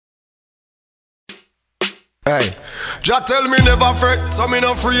Hey, Jah tell me never fret, so me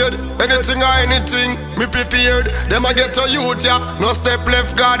no afraid. Anything or anything, me prepared. Them a get to youth, yeah, no step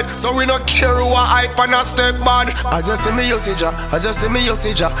left God. So we no care who a hype and a step bad. As you see me, you see Jah. As you see me, you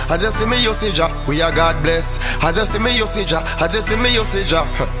see Jah. As you see me, you see Jah. We are God bless. As you see me, you see Jah. As you see me, you see Jah.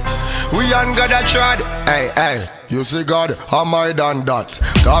 We and God a trod. Hey, hey, you see God, am I done that?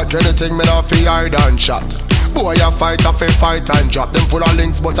 God anything me not fi hide and chat. Boy a fight and drop. Them full of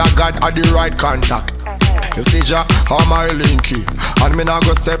links but I got at the right contact. You see Jah, how my linky, and me not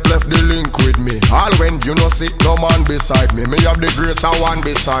go step left the link with me. All when you know see no man beside me, me have the greater one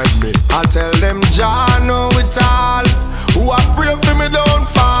beside me. I tell them Jah know it all. Who a pray for me don't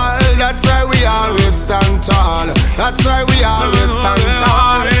fall. That's why we always stand tall. That's why we always stand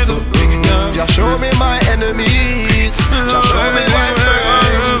tall. Jah show me my enemies. Jah show me my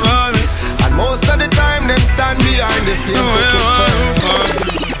friends. And most of the time them stand behind the same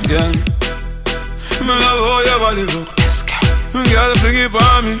yeah. Me love how your body look. Girl, fling it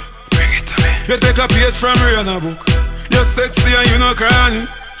on me. Bring it to me. You take a page from Rihanna book. You're sexy and you no cranny.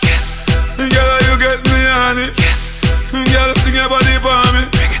 Yes. Girl, you get me on it. Yes. Girl, fling your body on me.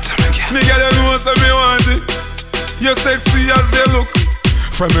 Bring it to me, girl. Me girl, you know say me want it. You're sexy as they look.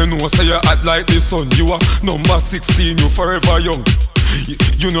 From you know say you hot like the sun. You are number 16, you forever young.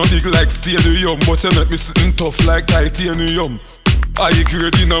 You know big like stadium, but you make me sitting tough like titanium. I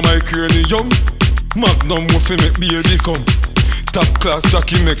grade in my cranium. Magnum muffin make baby come. Top class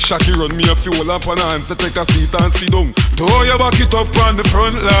Jackie make Shaki run me a fuel up on hands. So take a seat and sit down. Throw your back it up on the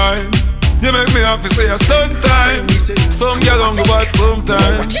front line. You make me happy say a stunt time. Some girl hungry but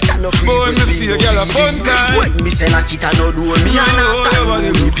sometimes. Boy me see a girl a fun time. When me say na chita no do me and a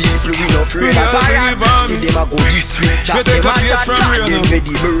time. Me people we no afraid of fire. See them a go this way. Chat them a chat. Them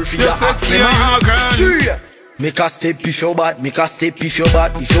ready Murphy a ask them a make a step if you bad, make a step if you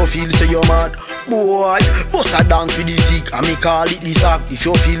bad. If you feel say you're mad, boy, bust a dance with the sick and me call it the sack. If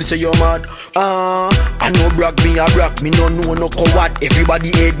you feel say you're mad, I no brag me a brag, me no know no coward.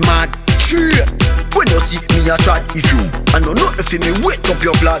 Everybody head mad. True. When you see me a chat, if you I know nothing for me, wake up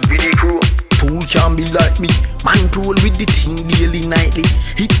your blood with the crew. Fool can't be like me. Man roll with the thing daily nightly.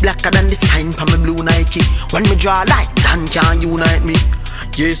 Hit blacker than the sign from my blue Nike. When me draw light, Dan can't unite me.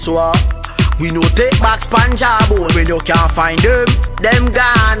 Yes, what? We no take back Sponge-Bone. When you can't find them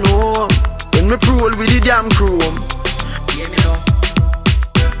gone home. When me roll with the damn chrome. Yeah, me know.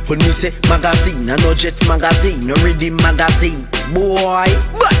 When me say magazine, I no Jets magazine, no Riddim magazine. Boy,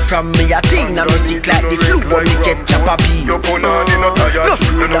 but from me a thing, I me sick like the flu when me get chopper pee. No food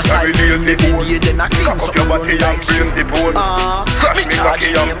a side, every day then I clean something run like shit. Me charge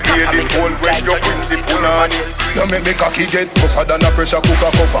them cap, I make it like a juice the punani. You make me cocky get tougher than a pressure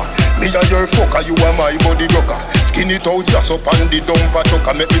cooker cover. Me and your fucker, you are my body rocker. Skin it out just up on the dumper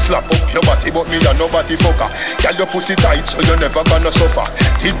trucker. Make me slap up your body, but me a nobody fucker. Girl your pussy tight so you never gonna suffer.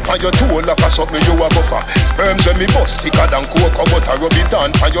 Tip on your toe like a suck me you a buffer. Sperms when me bust thicker than coke. But I rub it on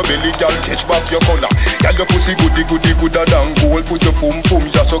for your belly, girl, catch back your collar. Girl, your pussy goody gooder than gold. Put your pum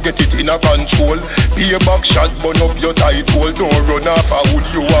just so get it in a control. Be a back shot, burn up your tight hole. Don't run off a hood,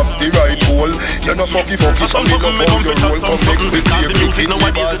 you have the right hole. You're not fucky, so me love how you roll. Come make me play cricket,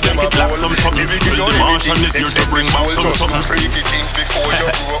 nowadays it's like it lack some something. Me give you anything, except bring back some something. Freaky things before you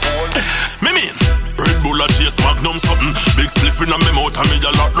grow old. Me mean Red Bull a chase Magnum something. Big spliff in a me mouth and me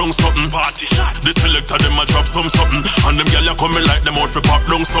a lock down something. Party shot. The selector them a drop some something. And them gyal a come me like them out for pop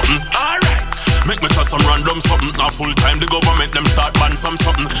down something. Alright. Make me try some random something. Now full time the government them start ban some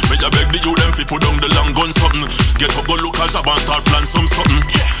something. Me a beg the you them fi put down the long gun something. Get up go look a job and start plan some something.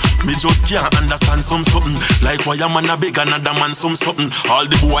 Me just can't understand some something. Like why a man a beg another man some something. All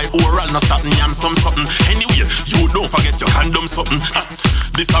the boy oral no start yam some something. Anyway, you don't forget your condom something.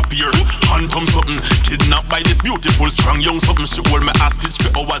 Disappear, phantom something. Kidnapped by this beautiful strong young something. She hold me hostage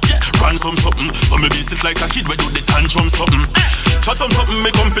for hours, yeah, ransom something. So me beat it like a kid when do the tantrum something. Chat some something,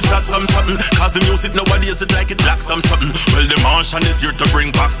 me come fi chat some something. Cause the music nowadays it like it black some something. Well the Martian is here to bring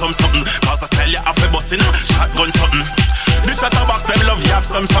back some something. Cause the style you have a bustin', shotgun something. The chatterbox them love you have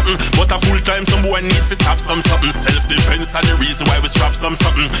some something. But a full time some boy need fi stop some something. Self-defense are the reason why we strap some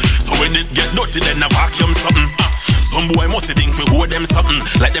something. So when it get dirty then a vacuum something. Some boy must think we hold them something.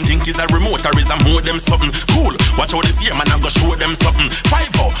 Like them think is a remote or is a modem something. Cool, watch how this year man I go show them something.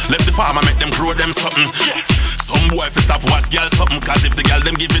 5-0, left the farmer make them grow them something. Yeah. Some boy fi stop watch girl something. Cause if the girl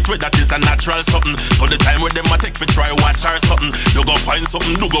them give it way that is a natural something. So the time with them a take fi try watch her something. You go find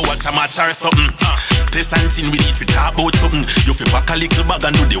something, do go watch a match her something. Test and chin we need fi talk about something. You fi pack a little bag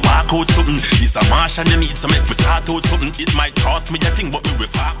and do the walk out something. This a Martian you need so make we start out something. It might cost me a thing but me we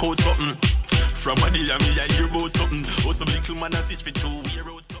fuck out something. From a day me I hear about something. Oh some little man a switch for 2 year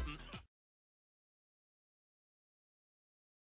olds.